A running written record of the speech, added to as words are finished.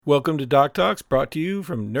Welcome to Doc Talks, brought to you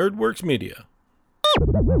from Nerdworks Media.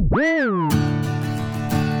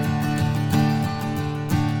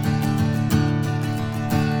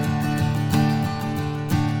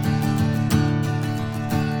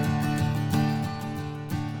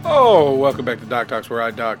 Oh, welcome back to Doc Talks, where I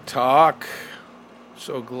Doc Talk.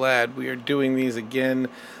 So glad we are doing these again.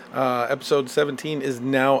 Episode 17 is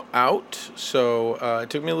now out, so it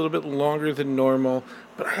took me a little bit longer than normal,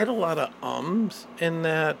 but I had a lot of ums in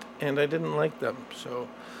that, and I didn't like them, so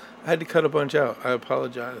I had to cut a bunch out. I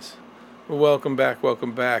apologize. Welcome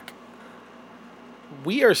back.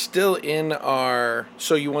 We are still in our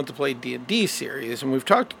So You Want to Play D&D series, and we've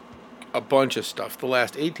talked a bunch of stuff. The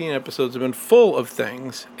last 18 episodes have been full of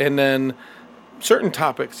things, and then certain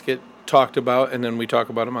topics get talked about, and then we talk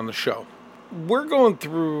about them on the show. We're going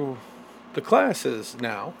through the classes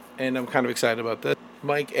now, and I'm kind of excited about this.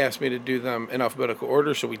 Mike asked me to do them in alphabetical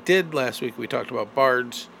order, so we did. Last week we talked about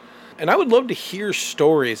bards. And I would love to hear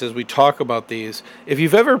stories as we talk about these. If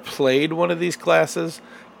you've ever played one of these classes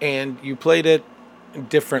and you played it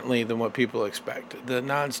differently than what people expect, the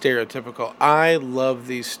non-stereotypical, I love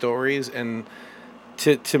these stories, and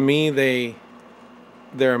to me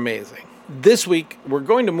they're amazing. This week we're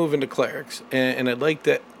going to move into clerics, and I'd like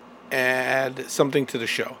to add something to the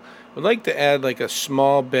show. I'd like to add like a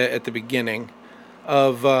small bit at the beginning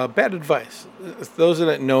of bad advice. Those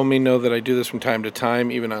that know me know that I do this from time to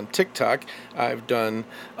time, even on TikTok. I've done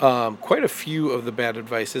quite a few of the bad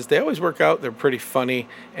advices. They always work out. They're pretty funny.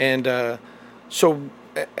 And so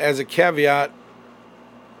as a caveat,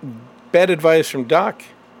 bad advice from Doc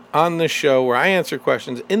on this show, where I answer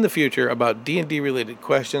questions in the future about D&D related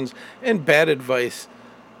questions and bad advice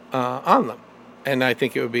on them. And I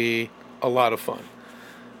think it would be a lot of fun.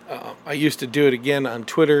 I used to do it again on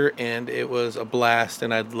Twitter, and it was a blast,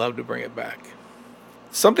 and I'd love to bring it back.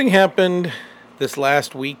 Something happened this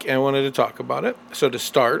last week, and I wanted to talk about it. So to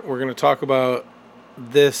start, we're going to talk about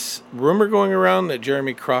this rumor going around that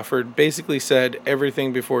Jeremy Crawford basically said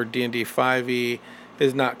everything before D&D 5e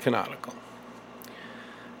is not canonical.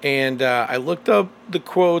 And I looked up the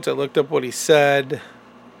quotes, I looked up what he said,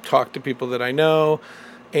 talked to people that I know,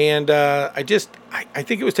 and I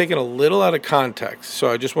think it was taken a little out of context, so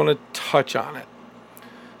I just want to touch on it.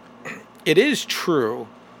 It is true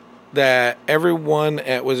that everyone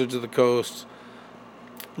at Wizards of the Coast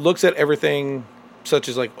looks at everything, such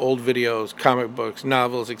as like old videos, comic books,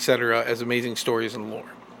 novels, etc., as amazing stories and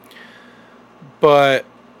lore. But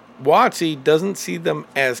WotC doesn't see them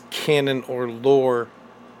as canon or lore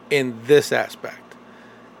in this aspect.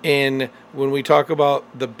 And when we talk about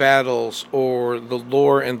the battles or the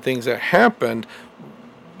lore and things that happened,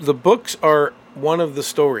 the books are one of the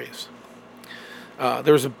stories.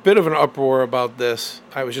 There was a bit of an uproar about this.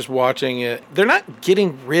 I was just watching it. They're not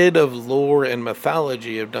getting rid of lore and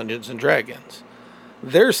mythology of Dungeons and Dragons.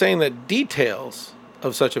 They're saying that details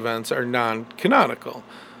of such events are non-canonical.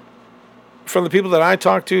 From the people that I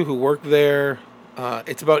talk to who work there,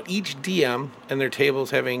 it's about each DM and their tables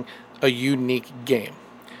having a unique game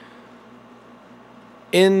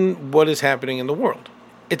in what is happening in the world.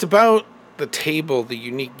 It's about the table, the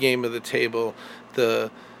unique game of the table,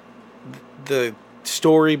 the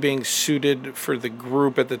story being suited for the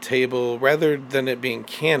group at the table rather than it being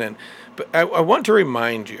canon. But I want to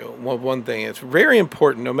remind you one thing. It's very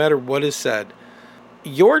important, no matter what is said.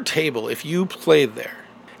 Your table, if you play there,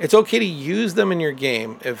 it's okay to use them in your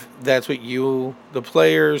game if that's what you, the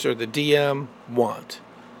players, or the DM want.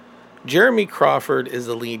 Jeremy Crawford is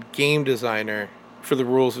the lead game designer for the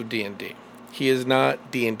rules of D&D. He is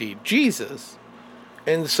not D&D Jesus.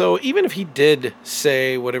 And so even if he did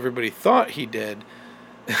say what everybody thought he did,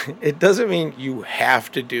 it doesn't mean you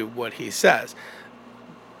have to do what he says.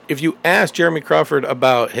 If you ask Jeremy Crawford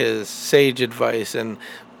about his sage advice and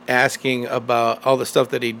asking about all the stuff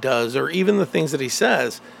that he does, or even the things that he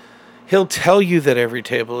says, he'll tell you that every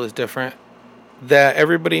table is different, that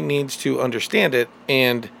everybody needs to understand it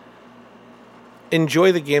and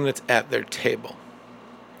enjoy the game that's at their table.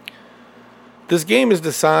 This game is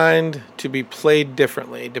designed to be played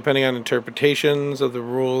differently, depending on interpretations of the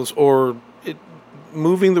rules or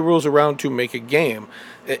moving the rules around to make a game.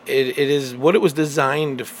 It is what it was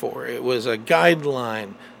designed for. It was a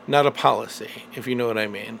guideline, not a policy, if you know what I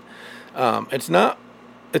mean. It's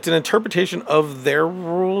an interpretation of their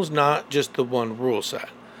rules, not just the one rule set.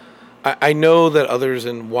 I know that others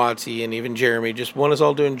in WotC and even Jeremy just want us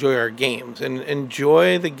all to enjoy our games and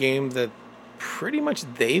enjoy the game that pretty much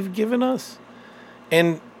they've given us.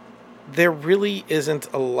 And there really isn't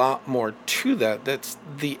a lot more to that. That's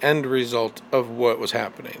the end result of what was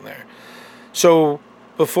happening there. So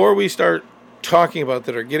before we start talking about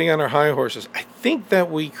that are getting on our high horses, I think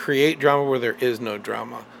that we create drama where there is no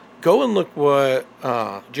drama. Go and look what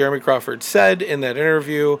Jeremy Crawford said in that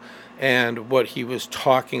interview and what he was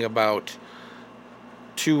talking about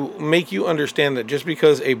to make you understand that just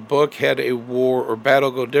because a book had a war or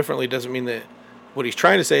battle go differently doesn't mean that what he's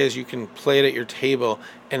trying to say is you can play it at your table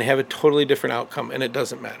and have a totally different outcome, and it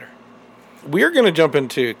doesn't matter. We're going to jump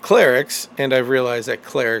into clerics, and I've realized that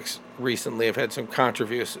clerics recently have had some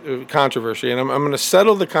controversy, and I'm going to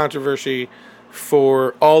settle the controversy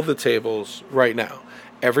for all the tables right now.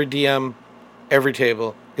 Every DM, every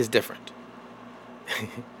table is different.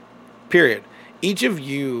 Period. Each of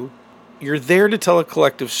you, you're there to tell a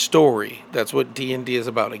collective story. That's what D&D is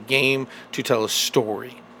about, a game to tell a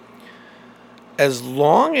story. As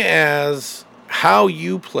long as how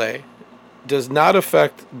you play does not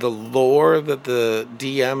affect the lore that the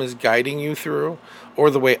DM is guiding you through or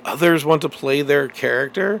the way others want to play their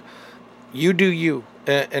character, you do you.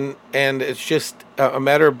 And it's just a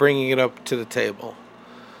matter of bringing it up to the table.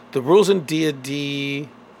 The rules in D&D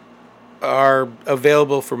are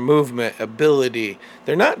available for movement, ability.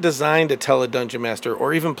 They're not designed to tell a dungeon master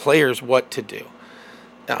or even players what to do.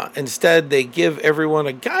 Instead, they give everyone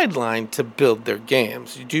a guideline to build their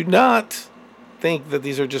games. You do not think that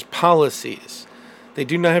these are just policies. They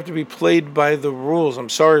do not have to be played by the rules. I'm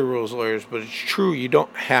sorry, rules lawyers, but it's true. You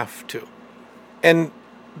don't have to. And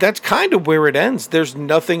that's kind of where it ends. There's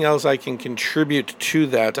nothing else I can contribute to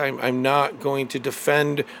that. I'm not going to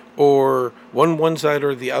defend or one side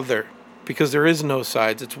or the other because there is no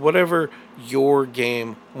sides. It's whatever your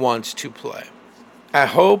game wants to play. I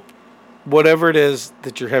hope whatever it is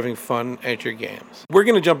that you're having fun at your games. We're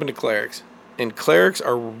going to jump into clerics, and clerics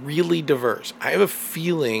are really diverse. I have a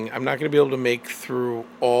feeling I'm not going to be able to make through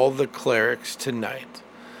all the clerics tonight.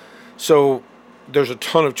 So there's a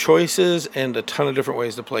ton of choices and a ton of different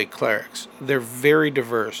ways to play clerics. They're very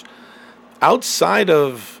diverse. Outside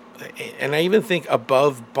of, and I even think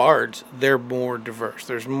above bards, they're more diverse.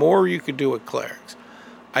 There's more you could do with clerics.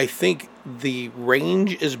 I think the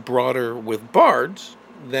range is broader with bards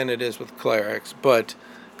than it is with clerics, but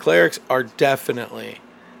clerics are definitely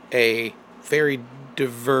a very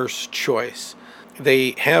diverse choice.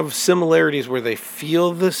 They have similarities where they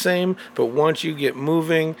feel the same, but once you get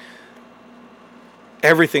moving,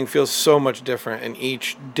 everything feels so much different, and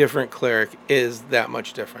each different cleric is that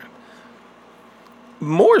much different.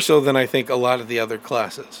 More so than I think a lot of the other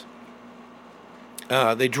classes.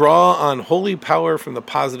 They draw on holy power from the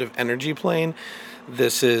positive energy plane.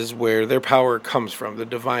 This is where their power comes from, the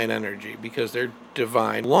divine energy, because they're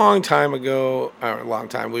divine. Long time,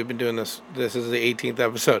 we've been doing this. This is the 18th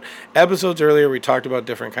episode. Episodes earlier, we talked about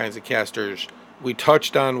different kinds of casters. We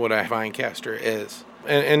touched on what a divine caster is.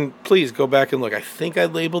 And please go back and look. I think I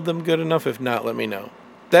labeled them good enough. If not, let me know.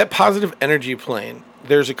 That positive energy plane,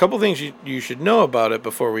 there's a couple things you should know about it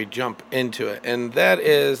before we jump into it. And that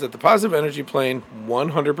is that the positive energy plane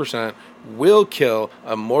 100% will kill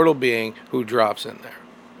a mortal being who drops in there.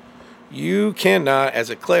 You cannot, as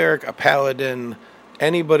a cleric, a paladin,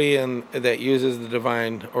 anybody that uses the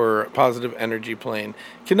divine or positive energy plane,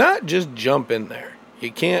 cannot just jump in there.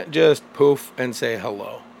 You can't just poof and say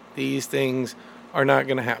hello. These things are not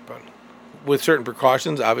going to happen. With certain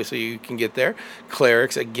precautions, obviously you can get there.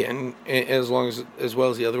 Clerics, again, as well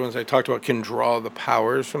as the other ones I talked about, can draw the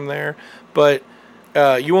powers from there, but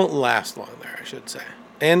you won't last long there, I should say.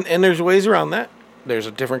 And there's ways around that. There's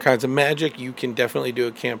different kinds of magic. You can definitely do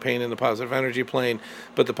a campaign in the positive energy plane,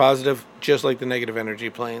 but the positive, just like the negative energy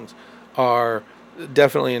planes, are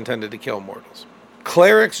definitely intended to kill mortals.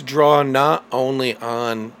 Clerics draw not only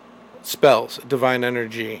on spells, divine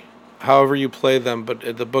energy, however you play them,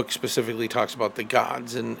 but the book specifically talks about the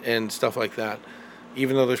gods and stuff like that.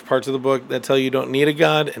 Even though there's parts of the book that tell you don't need a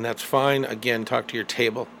god, and that's fine. Again, talk to your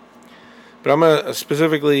table. But I'm going to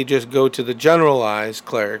specifically just go to the generalized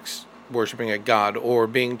clerics worshiping a god or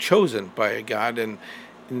being chosen by a god, and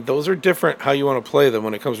those are different how you want to play them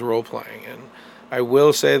when it comes to role-playing. And I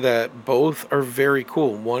will say that both are very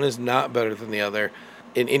cool. One is not better than the other.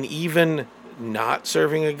 And even not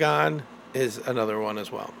serving a god is another one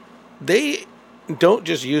as well. They don't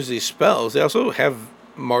just use these spells. They also have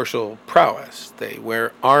martial prowess. They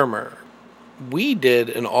wear armor. We did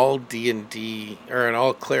an all D&D or an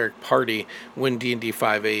all cleric party when D&D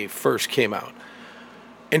 5e first came out.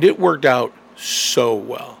 And it worked out so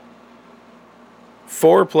well.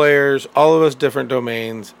 4 players, all of us different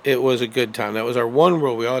domains. It was a good time. That was our one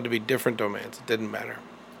rule. We all had to be different domains. It didn't matter.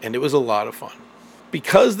 And it was a lot of fun.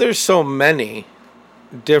 Because there's so many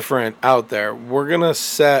different out there, we're going to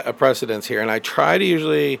set a precedence here. And I try to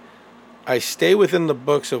usually I stay within the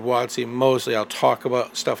books of WotC mostly. I'll talk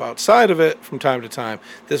about stuff outside of it from time to time.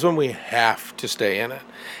 This one we have to stay in it.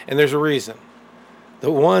 And there's a reason.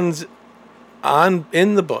 The ones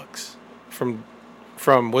in the books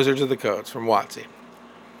from Wizards of the Coast, from WotC,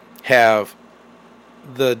 have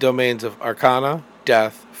the domains of Arcana,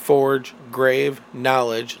 Death, Forge, Grave,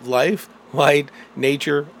 Knowledge, Life, Light,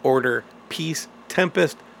 Nature, Order, Peace,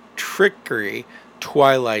 Tempest, Trickery,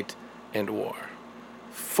 Twilight, and War.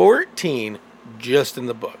 14 just in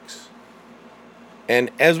the books. And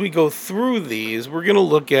as we go through these, we're going to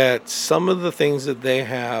look at some of the things that they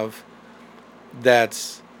have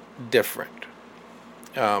that's different.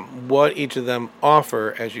 What each of them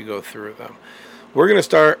offer as you go through them. We're going to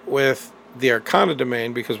start with the Arcana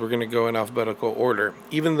domain because we're going to go in alphabetical order.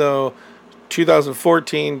 Even though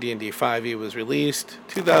 2014 D&D 5e was released,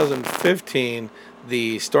 2015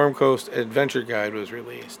 the Stormcoast Adventure Guide was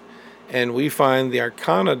released. And we find the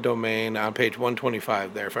Arcana domain on page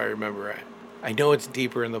 125 there, if I remember right. I know it's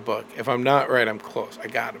deeper in the book. If I'm not right, I'm close. I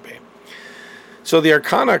gotta be. So the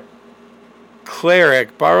Arcana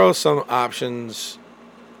Cleric borrows some options.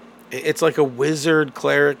 It's like a Wizard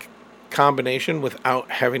Cleric combination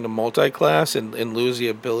without having to multi-class and lose the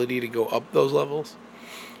ability to go up those levels.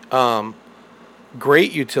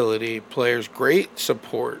 Great utility players, great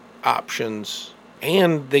support options,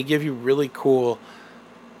 and they give you really cool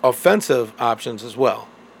offensive options as well.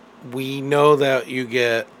 We know that you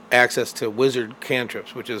get access to wizard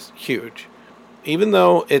cantrips, which is huge. Even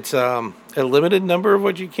though it's a limited number of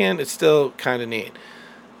what you can, it's still kind of neat.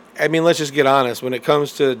 I mean, let's just get honest. When it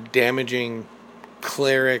comes to damaging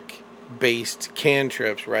cleric-based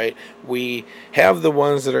cantrips, right, we have the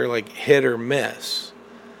ones that are like hit or miss.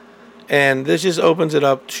 And this just opens it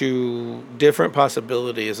up to different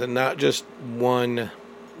possibilities and not just one.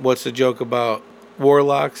 What's the joke about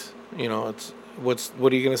warlocks? You know, what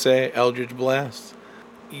are you going to say? Eldritch Blast.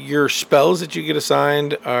 Your spells that you get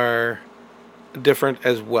assigned are different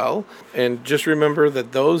as well. And just remember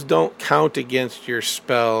that those don't count against your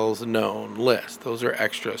spells known list. Those are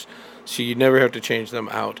extras. So you never have to change them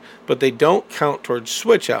out. But they don't count towards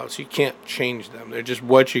switch outs. You can't change them. They're just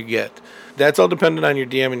what you get. That's all dependent on your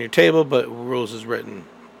DM and your table, but rules is written.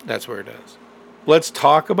 That's where it is. Let's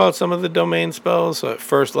talk about some of the domain spells. So at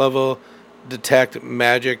first level, Detect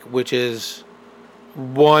Magic, which is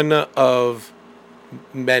one of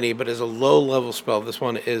many, but as a low-level spell, this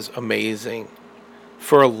one is amazing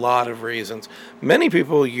for a lot of reasons. Many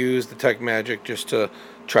people use Detect Magic just to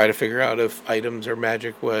try to figure out if items are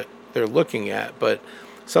magic what they're looking at, but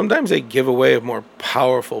sometimes they give away of more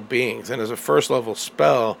powerful beings, and as a first-level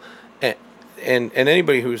spell, and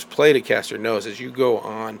anybody who's played a caster knows, as you go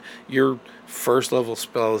on, your first-level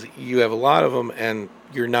spells, you have a lot of them, and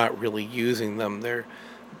you're not really using them.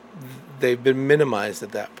 They've been minimized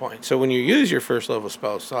at that point. So when you use your first level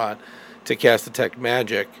spell slot to cast Detect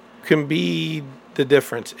Magic, can be the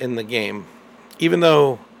difference in the game. Even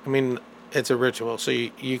though, I mean, it's a ritual, so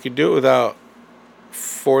you could do it without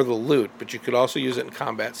for the loot, but you could also use it in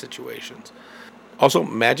combat situations. Also,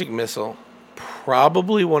 Magic Missile,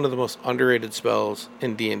 probably one of the most underrated spells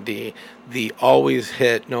in D&D. The always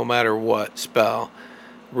hit no matter what spell.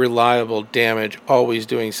 Reliable damage, always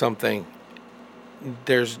doing something.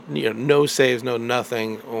 There's no saves, no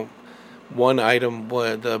nothing. One item,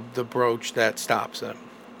 the brooch that stops them.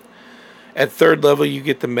 At third level, you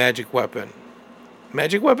get the Magic Weapon.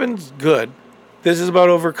 Magic Weapon's good. This is about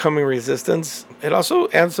overcoming resistance. It also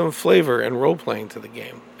adds some flavor and role-playing to the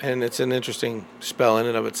game, and it's an interesting spell in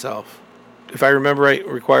and of itself. If I remember right, it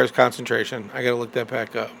requires concentration. I gotta look that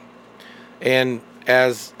back up. And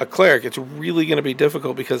as a cleric, it's really going to be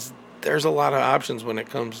difficult because there's a lot of options when it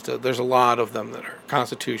comes to, there's a lot of them that are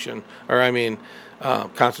concentration.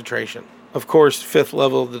 Of course, fifth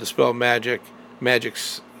level, the Dispel Magic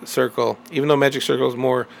Circle. Even though Magic Circle is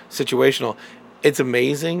more situational, it's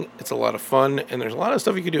amazing. It's a lot of fun, and there's a lot of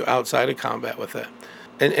stuff you can do outside of combat with it.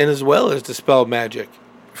 And as well as Dispel Magic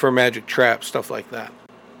for magic traps, stuff like that.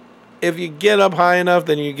 If you get up high enough,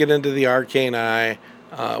 then you get into the Arcane Eye,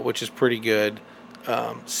 which is pretty good.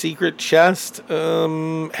 Secret Chest,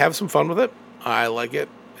 have some fun with it. I like it.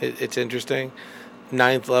 It's interesting.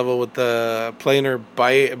 9th level with the planar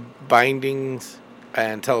bindings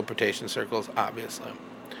and teleportation circles, obviously.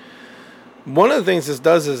 One of the things this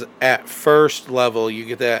does is at first level, you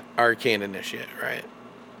get that Arcane Initiate, right?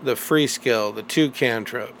 The free skill, the 2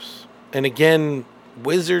 cantrips. And again,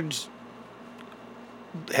 wizards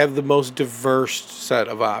have the most diverse set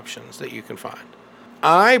of options that you can find.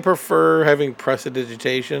 I prefer having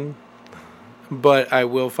Prestidigitation, but I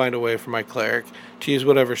will find a way for my cleric to use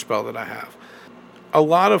whatever spell that I have. a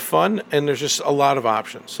lot of fun, and there's just a lot of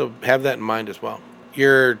options. So have that in mind as well.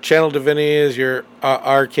 Your Channel Divinity is your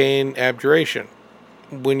Arcane Abjuration.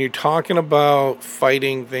 When you're talking about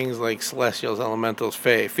fighting things like Celestials, Elementals,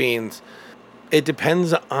 Fae, Fiends, it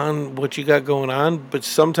depends on what you got going on, but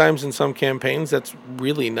sometimes in some campaigns that's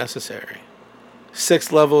really necessary.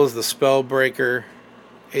 6th level is the Spellbreaker.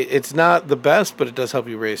 It's not the best, but it does help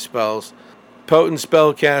you raise spells. Potent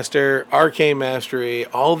Spellcaster, Arcane Mastery,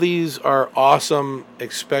 all these are awesome,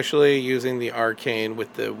 especially using the Arcane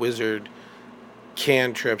with the Wizard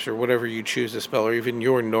cantrips or whatever you choose to spell, or even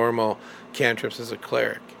your normal cantrips as a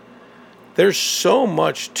cleric. There's so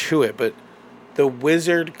much to it, but the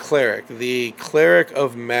Wizard Cleric, the Cleric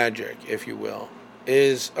of Magic, if you will,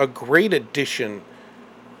 is a great addition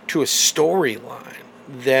to a storyline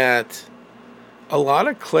that a lot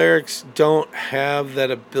of clerics don't have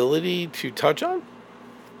that ability to touch on.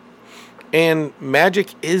 And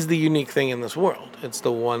magic is the unique thing in this world. It's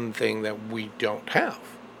the one thing that we don't have.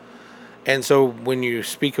 And so when you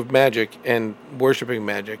speak of magic and worshiping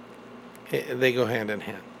magic, they go hand in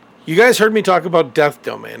hand. You guys heard me talk about Death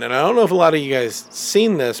Domain, and I don't know if a lot of you guys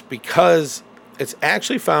seen this because it's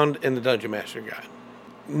actually found in the Dungeon Master Guide.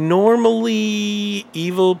 Normally,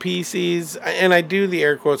 evil PCs, and I do the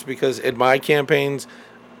air quotes because in my campaigns,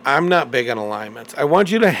 I'm not big on alignments. I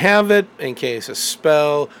want you to have it in case a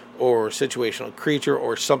spell or situational creature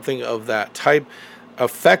or something of that type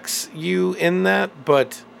affects you in that,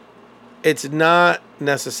 but it's not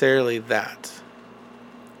necessarily that.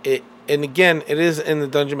 And again, it is in the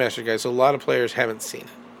Dungeon Master Guide, so a lot of players haven't seen it.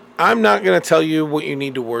 I'm not going to tell you what you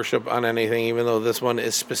need to worship on anything, even though this one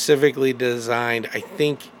is specifically designed, I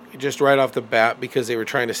think, just right off the bat, because they were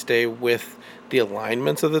trying to stay with the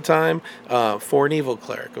alignments of the time, for an evil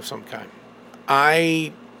cleric of some kind.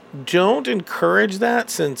 I don't encourage that,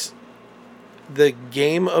 since the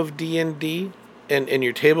game of D&D, and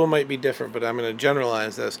your table might be different, but I'm going to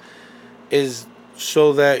generalize this, is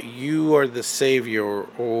so that you are the savior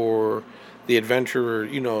or the adventurer,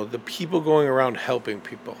 the people going around helping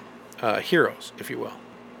people. Heroes, if you will.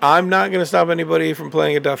 I'm not going to stop anybody from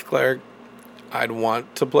playing a Death Cleric. I'd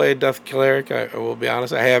want to play a Death Cleric. I will be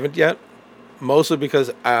honest, I haven't yet. Mostly because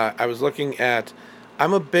I was looking at...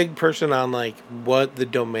 I'm a big person on what the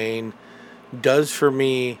domain does for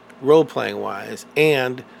me role-playing wise,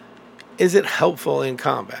 and is it helpful in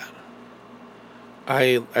combat?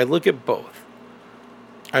 I look at both.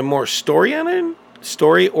 I'm more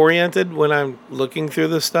story-oriented when I'm looking through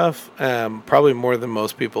this stuff, probably more than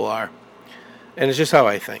most people are. And it's just how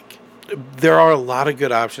I think. There are a lot of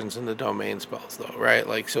good options in the domain spells, though, right?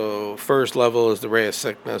 So 1st level is the Ray of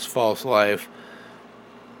Sickness, False Life.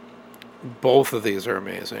 Both of these are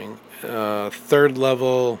amazing. 3rd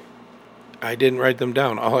level, I didn't write them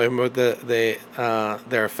down. All I remember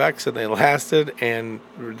their effects, and they lasted, and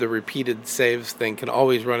the repeated saves thing can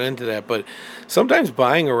always run into that. But sometimes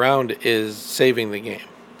buying around is saving the game.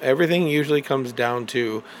 Everything usually comes down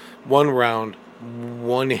to one round,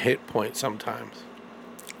 one hit point sometimes.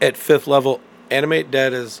 At 5th level, Animate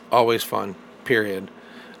Dead is always fun, period.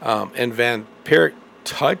 And Vampiric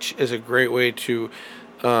Touch is a great way to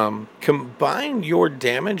combine your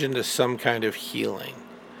damage into some kind of healing.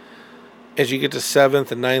 As you get to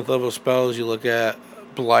 7th and 9th level spells, you look at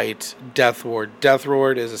Blight, Death Ward. Death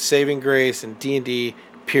Ward is a saving grace in D&D,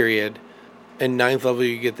 period. In 9th level,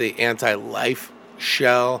 you get the anti-life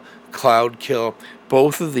shell, Cloud Kill.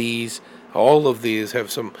 Both of these, all of these, have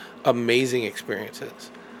some amazing experiences.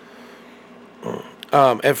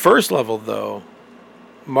 At 1st level, though,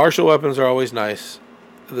 martial weapons are always nice.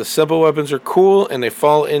 The simple weapons are cool, and they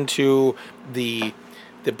fall into the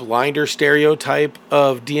blinder stereotype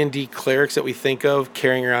of D&D clerics that we think of,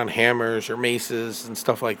 carrying around hammers or maces and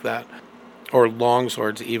stuff like that, or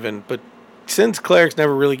longswords even. But since clerics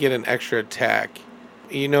never really get an extra attack,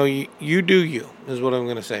 you do you, is what I'm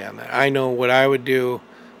going to say on that. I know what I would do,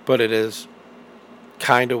 but it is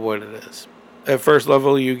kind of what it is. At 1st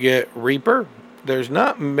level, you get Reaper. There's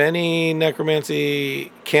not many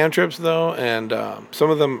necromancy cantrips, though, and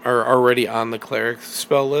some of them are already on the cleric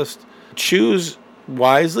spell list. Choose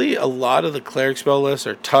wisely. A lot of the cleric spell lists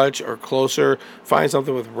are touch or closer. Find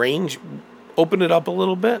something with range. Open it up a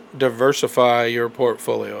little bit. Diversify your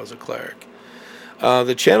portfolio as a cleric.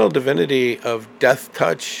 The Channel Divinity of Death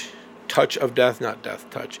Touch. Touch of Death, not Death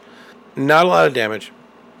Touch. Not a lot of damage,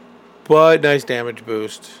 but nice damage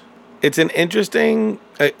boost. It's an interesting...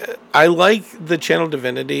 I like the Channel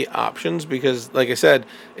Divinity options because, like I said,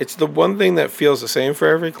 it's the one thing that feels the same for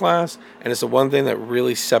every class, and it's the one thing that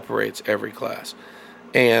really separates every class.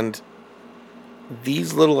 And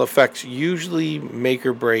these little effects usually make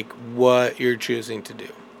or break what you're choosing to do.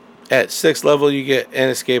 At 6th level, you get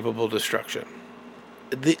Inescapable Destruction.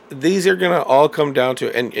 These are going to all come down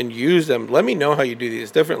to, and use them. Let me know how you do these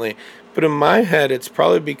differently. But in my head, it's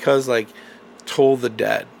probably because, like, Toll the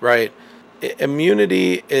Dead, right?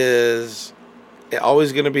 Immunity is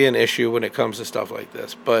always going to be an issue when it comes to stuff like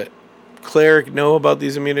this. But Cleric know about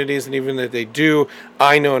these immunities, and even if they do,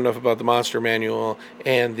 I know enough about the monster manual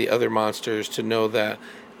and the other monsters to know that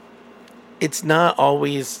it's not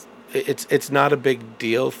always, it's not a big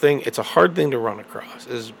deal thing. It's a hard thing to run across,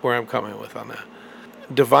 is where I'm coming with on that.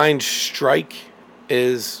 Divine Strike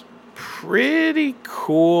is pretty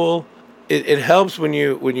cool. It helps when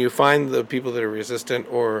you find the people that are resistant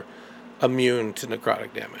or immune to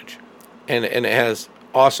necrotic damage, and it has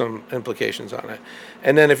awesome implications on it.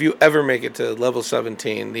 And then if you ever make it to level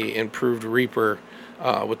 17, the improved Reaper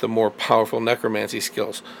with the more powerful necromancy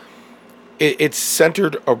skills, it's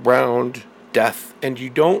centered around death, and you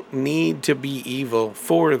don't need to be evil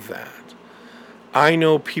for that. I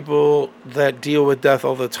know people that deal with death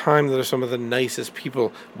all the time that are some of the nicest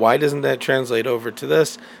people. Why doesn't that translate over to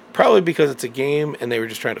this? Probably because it's a game and they were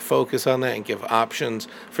just trying to focus on that and give options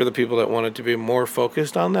for the people that wanted to be more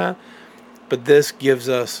focused on that. But this gives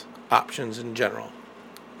us options in general.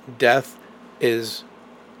 Death is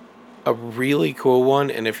a really cool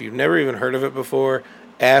one, and if you've never even heard of it before,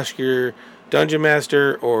 ask your dungeon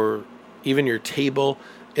master or even your table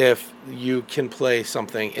if you can play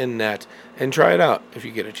something in that, and try it out if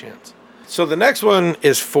you get a chance. So the next one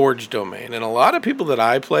is Forge Domain, and a lot of people that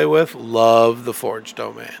I play with love the Forge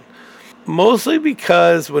Domain. Mostly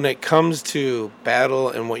because when it comes to battle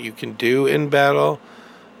and what you can do in battle,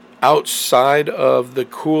 outside of the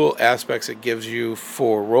cool aspects it gives you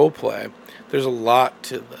for roleplay, there's a lot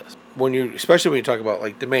to this. Especially when you talk about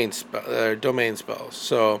like domain spells.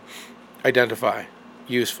 So, Identify,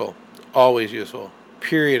 useful, always useful.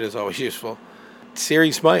 Period is always useful.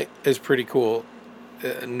 Searing Smite is pretty cool.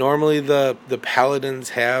 Normally the paladins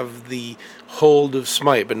have the hold of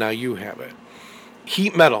Smite, but now you have it.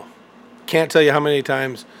 Heat Metal. Can't tell you how many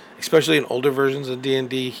times, especially in older versions of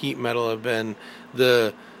D&D, Heat Metal have been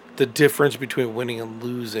the difference between winning and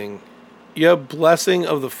losing. You have Blessing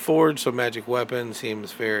of the Forge, so magic weapon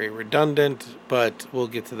seems very redundant, but we'll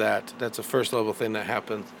get to that. That's a first level thing that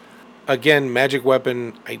happens. Again, magic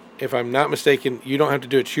weapon, if I'm not mistaken, you don't have to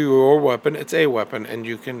do it to your weapon. It's a weapon, and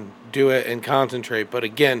you can do it and concentrate. But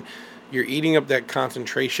again, you're eating up that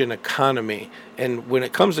concentration economy. And when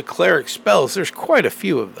it comes to cleric spells, there's quite a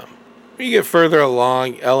few of them. When you get further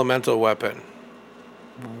along, elemental weapon.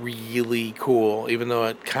 Really cool, even though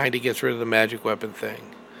it kind of gets rid of the magic weapon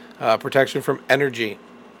thing. Protection from energy.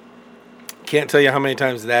 Can't tell you how many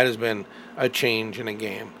times that has been a change in a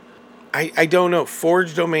game. I don't know.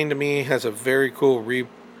 Forge Domain to me has a very cool,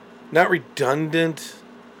 not redundant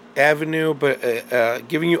avenue, but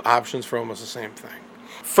giving you options for almost the same thing.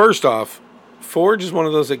 First off, Forge is one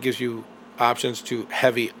of those that gives you options to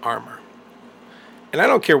heavy armor. And I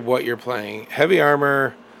don't care what you're playing. Heavy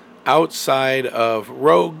armor outside of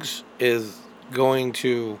rogues is going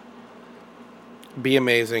to be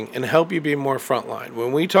amazing and help you be more frontline.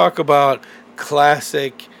 When we talk about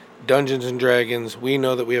classic Dungeons and Dragons, we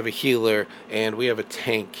know that we have a healer and we have a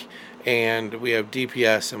tank and we have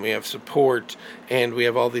DPS and we have support and we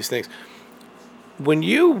have all these things. When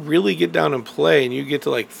you really get down and play and you get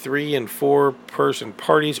to like 3 and 4 person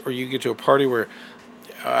parties, or you get to a party where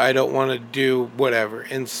I don't want to do whatever,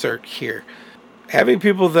 insert here. Having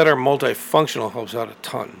people that are multifunctional helps out a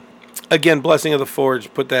ton. Again, Blessing of the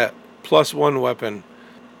Forge, put that +1 weapon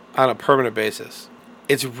on a permanent basis.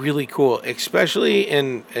 It's really cool, especially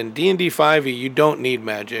in D&D 5e, you don't need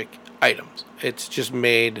magic items. It's just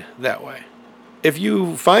made that way. If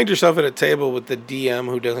you find yourself at a table with the DM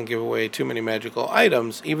who doesn't give away too many magical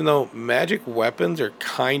items, even though magic weapons are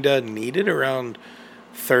kind of needed around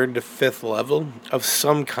 3rd to 5th level of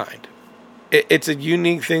some kind, it's a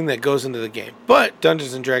unique thing that goes into the game. But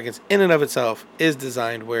Dungeons & Dragons, in and of itself, is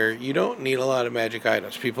designed where you don't need a lot of magic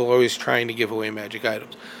items. People are always trying to give away magic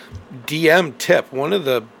items. DM tip, one of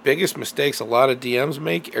the biggest mistakes a lot of DMs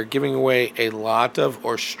make are giving away a lot of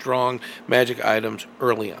or strong magic items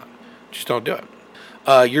early on. Just don't do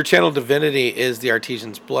it. Your channel divinity is the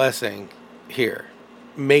Artisan's Blessing here.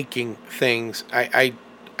 Making things. I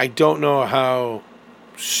don't know how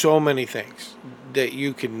so many things that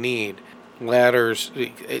you could need. Ladders,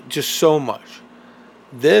 just so much.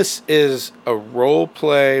 This is a role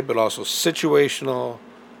play, but also situational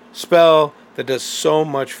spell that does so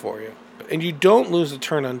much for you. And you don't lose a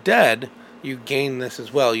turn undead, you gain this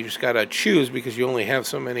as well. You just gotta choose because you only have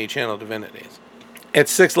so many channel divinities. At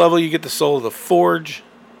 6th level, you get the Soul of the Forge.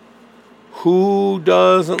 Who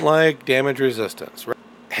doesn't like damage resistance? Right?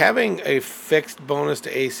 having a fixed bonus to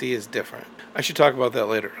AC is different. I should talk about that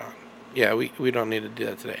later on. Yeah, we don't need to do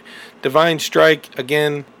that today. Divine Strike,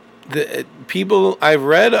 again, the people I've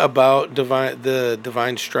read about the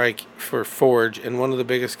Divine Strike for Forge, and one of the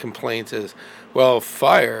biggest complaints is, well,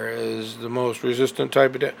 fire is the most resistant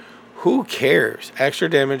type of who cares? Extra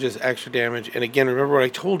damage is extra damage. And again, remember what I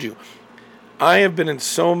told you. I have been in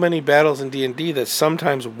so many battles in D&D that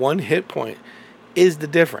sometimes one hit point is the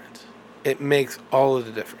difference. It makes all of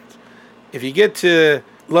the difference. If you get to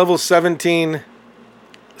level 17,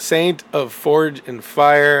 Saint of Forge and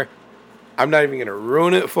Fire, I'm not even going to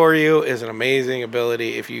ruin it for you. It's an amazing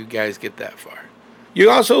ability if you guys get that far.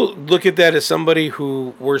 You also look at that as somebody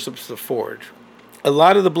who worships the Forge. A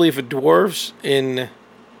lot of the belief of dwarves in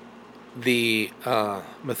the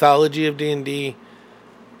mythology of D&D,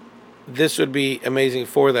 this would be amazing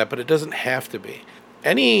for that, but it doesn't have to be.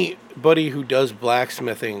 Anybody who does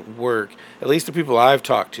blacksmithing work, at least the people I've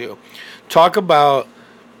talked to, talk about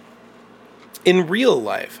in real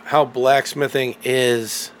life how blacksmithing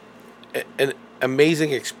is an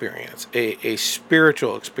amazing experience, a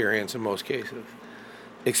spiritual experience in most cases.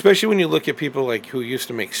 Especially when you look at people like who used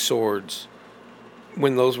to make swords,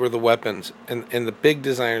 when those were the weapons, and the big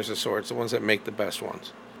designers of swords, the ones that make the best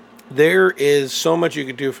ones. There is so much you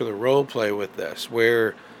could do for the role play with this,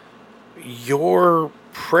 where your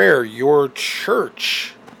prayer, your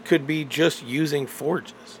church, could be just using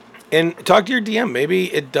forges. And talk to your DM.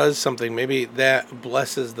 Maybe it does something. Maybe that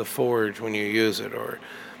blesses the forge when you use it, or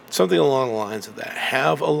something along the lines of that.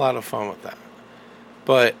 Have a lot of fun with that.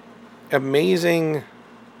 But amazing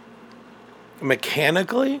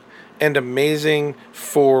mechanically and amazing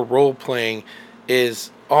for role-playing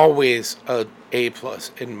is always a A+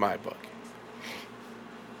 in my book.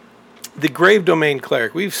 The Grave Domain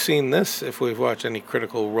Cleric. We've seen this if we've watched any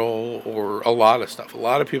Critical Role or a lot of stuff. A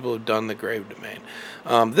lot of people have done the Grave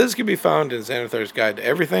Domain. This can be found in Xanathar's Guide to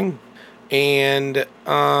Everything. And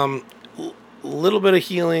little bit of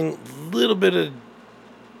healing, little bit of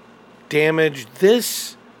damage.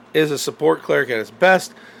 This is a support cleric at its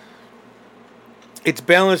best. It's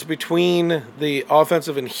balanced between the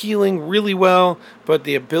offensive and healing really well, but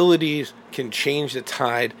the abilities can change the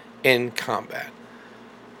tide in combat.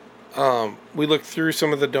 We looked through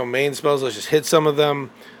some of the domain spells. Let's just hit some of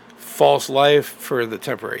them. False Life for the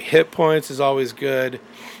temporary hit points is always good.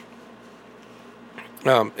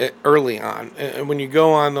 Early on. And when you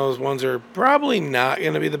go on, those ones are probably not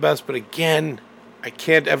going to be the best, but again, I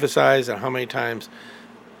can't emphasize on how many times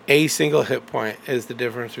a single hit point is the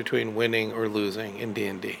difference between winning or losing in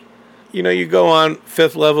D&D. You go on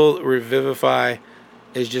 5th level, Revivify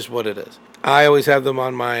is just what it is. I always have them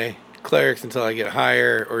on my clerics until I get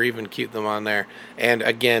higher, or even keep them on there. And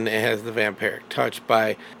again, it has the Vampiric Touch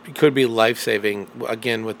it could be life-saving,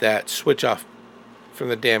 again, with that switch off from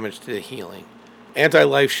the damage to the healing.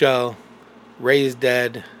 Anti-Life Shell, Raise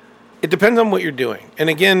Dead. It depends on what you're doing. And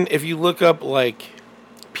again, if you look up like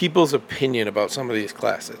people's opinion about some of these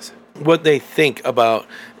classes, what they think about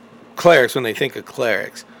clerics when they think of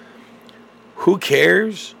clerics, who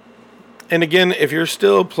cares? And again, if you're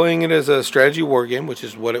still playing it as a strategy war game, which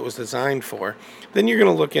is what it was designed for, then you're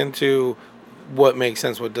going to look into what makes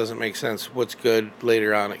sense, what doesn't make sense, what's good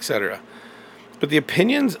later on, etc. But the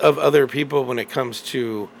opinions of other people when it comes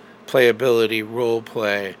to playability, role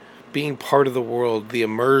play, being part of the world, the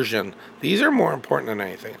immersion, these are more important than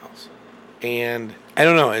anything else. And I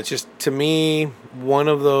don't know, it's just, to me, one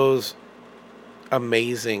of those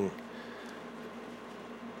amazing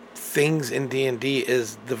things in D&D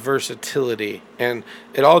is the versatility. And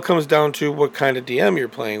it all comes down to what kind of DM you're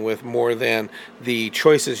playing with more than the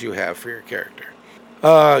choices you have for your character.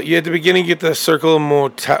 You at the beginning get the Circle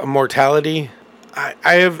of Mortality.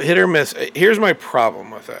 I have hit or miss. Here's my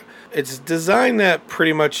problem with it. It's designed that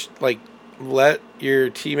pretty much like let your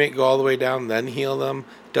teammate go all the way down, then heal them,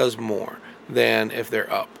 does more than if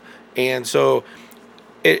they're up. And so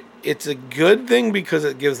it's a good thing because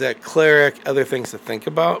it gives that cleric other things to think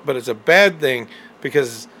about, but it's a bad thing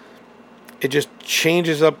because it just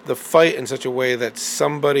changes up the fight in such a way that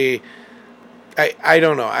somebody... I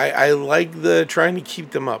don't know. I like the trying to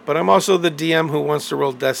keep them up, but I'm also the DM who wants to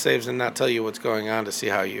roll death saves and not tell you what's going on to see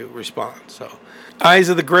how you respond. So, Eyes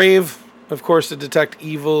of the Grave, of course, to detect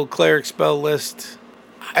evil cleric spell list.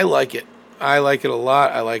 I like it. I like it a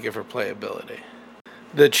lot. I like it for playability.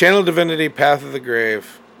 The Channel Divinity Path of the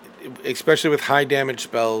Grave, especially with high damage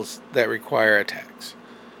spells that require attacks.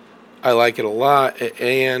 I like it a lot,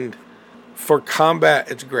 and for combat,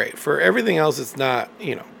 it's great. For everything else, it's not,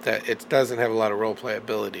 that it doesn't have a lot of role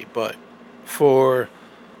playability, but for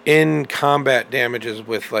in combat damages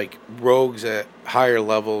with like rogues at higher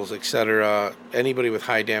levels, etc. Anybody with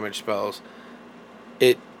high damage spells,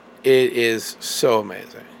 it is so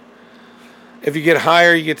amazing. If you get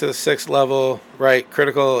higher, you get to the 6th level, right?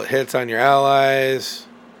 Critical hits on your allies,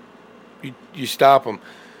 you stop them.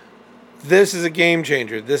 This is a game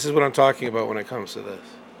changer. This is what I'm talking about when it comes to this.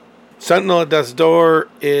 Sentinel at Death's Door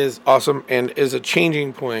is awesome and is a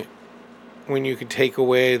changing point when you can take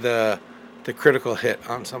away the critical hit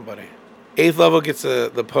on somebody. 8th level gets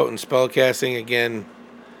the potent spell casting. Again,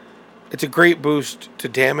 it's a great boost to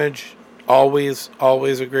damage. Always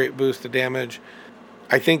a great boost to damage.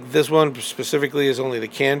 I think this one specifically is only the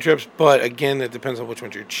cantrips, but again, it depends on which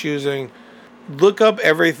ones you're choosing. Look up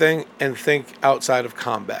everything and think outside of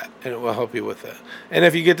combat, and it will help you with it. And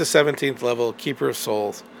if you get to 17th level, Keeper of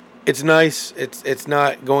Souls, it's nice. It's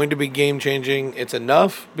not going to be game changing. It's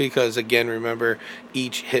enough because, again, remember,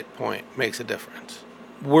 each hit point makes a difference.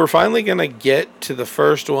 We're finally going to get to the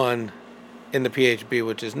first one in the PHB,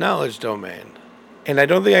 which is Knowledge Domain. And I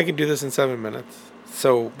don't think I can do this in 7 minutes.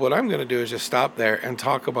 So what I'm going to do is just stop there and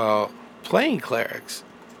talk about playing clerics.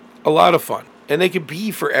 A lot of fun. And they could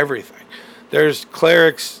be for everything. There's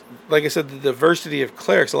clerics, like I said, the diversity of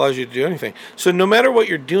clerics allows you to do anything. So no matter what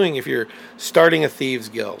you're doing, if you're starting a thieves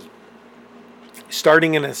guild,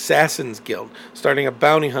 starting an assassin's guild, starting a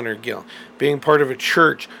bounty hunter guild, being part of a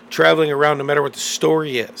church, traveling around, no matter what the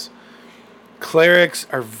story is, clerics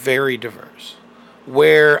are very diverse.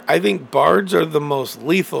 Where I think bards are the most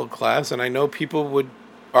lethal class, and I know people would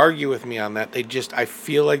argue with me on that. I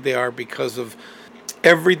feel like they are because of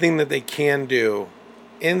everything that they can do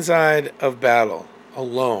inside of battle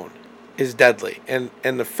alone is deadly. And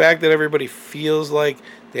the fact that everybody feels like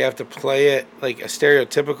they have to play it like a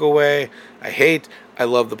stereotypical way, I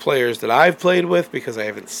love the players that I've played with because I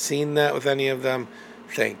haven't seen that with any of them.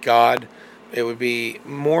 Thank God. It would be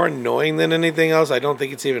more annoying than anything else. I don't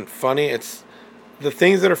think it's even funny. It's the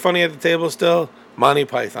things that are funny at the table still, Monty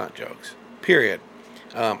Python jokes, period.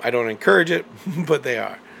 I don't encourage it, but they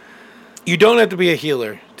are. You don't have to be a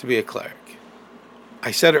healer to be a cleric.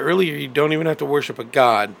 I said earlier, you don't even have to worship a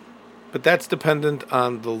god, but that's dependent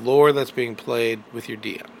on the lore that's being played with your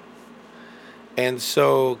DM. And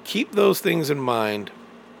so keep those things in mind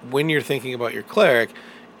when you're thinking about your cleric,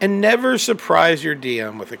 and never surprise your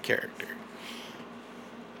DM with a character.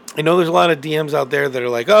 I know there's a lot of DMs out there that are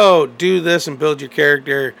like, oh, do this and build your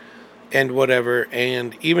character and whatever,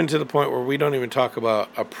 and even to the point where we don't even talk about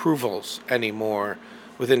approvals anymore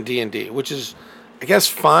within D&D, which is, I guess,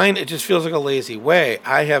 fine. It just feels like a lazy way.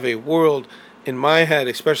 I have a world in my head,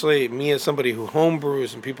 especially me as somebody who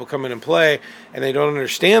homebrews and people come in and play and they don't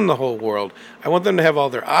understand the whole world. I want them to have all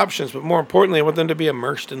their options, but more importantly, I want them to be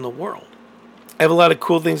immersed in the world. I have a lot of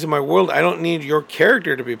cool things in my world. I don't need your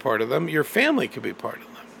character to be part of them. Your family could be part of them.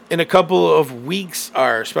 In a couple of weeks,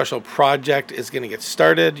 our special project is going to get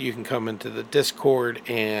started. You can come into the Discord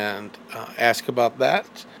and ask about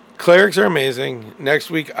that. Clerics are amazing.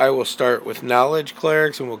 Next week, I will start with Knowledge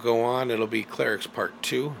Clerics, and we'll go on. It'll be Clerics Part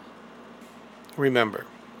 2. Remember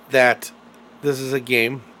that this is a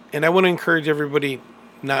game, and I want to encourage everybody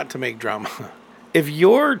not to make drama. If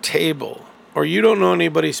your table, or you don't know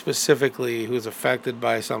anybody specifically who's affected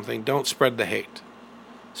by something, don't spread the hate.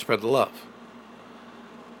 Spread the love.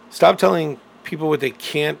 Stop telling people what they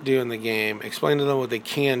can't do in the game. Explain to them what they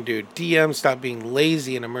can do. DM, stop being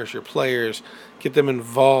lazy and immerse your players. Get them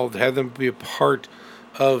involved. Have them be a part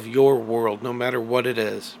of your world, no matter what it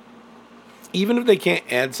is. Even if they can't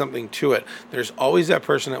add something to it, there's always that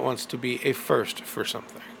person that wants to be a first for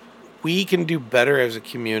something. We can do better as a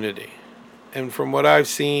community. And from what I've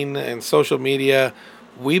seen in social media,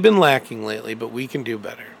 we've been lacking lately, but we can do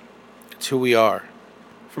better. It's who we are.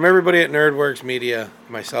 From everybody at Nerdworks Media,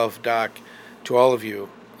 myself, Doc, to all of you,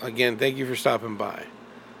 again, thank you for stopping by.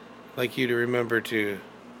 I'd like you to remember to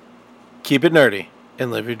keep it nerdy and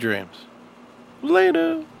live your dreams.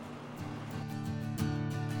 Later.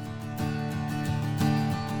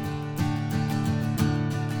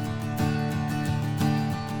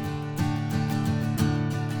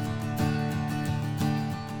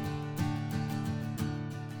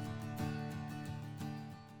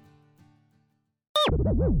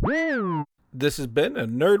 This has been a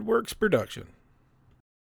Nerdworks production.